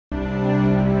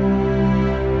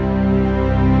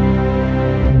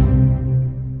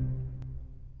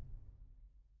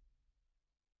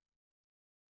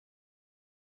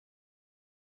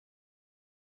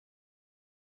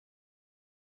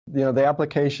The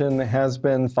application has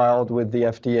been filed with the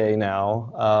FDA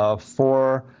now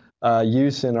for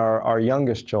use in our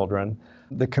youngest children.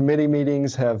 The committee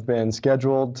meetings have been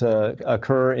scheduled to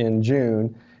occur in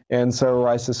June. And so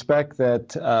I suspect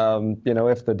that,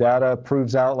 if the data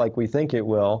proves out like we think it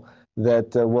will, that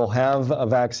we'll have a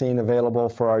vaccine available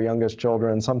for our youngest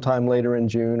children sometime later in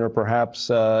June or perhaps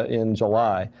in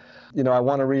July. I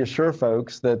want to reassure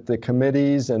folks that the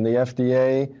committees and the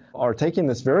FDA are taking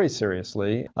this very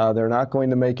seriously. They're not going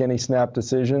to make any snap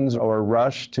decisions or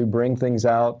rush to bring things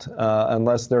out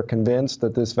unless they're convinced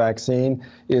that this vaccine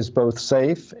is both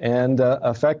safe and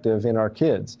effective in our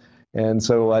kids. And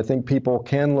so I think people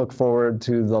can look forward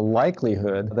to the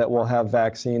likelihood that we'll have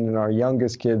vaccine in our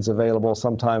youngest kids available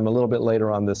sometime a little bit later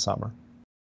on this summer.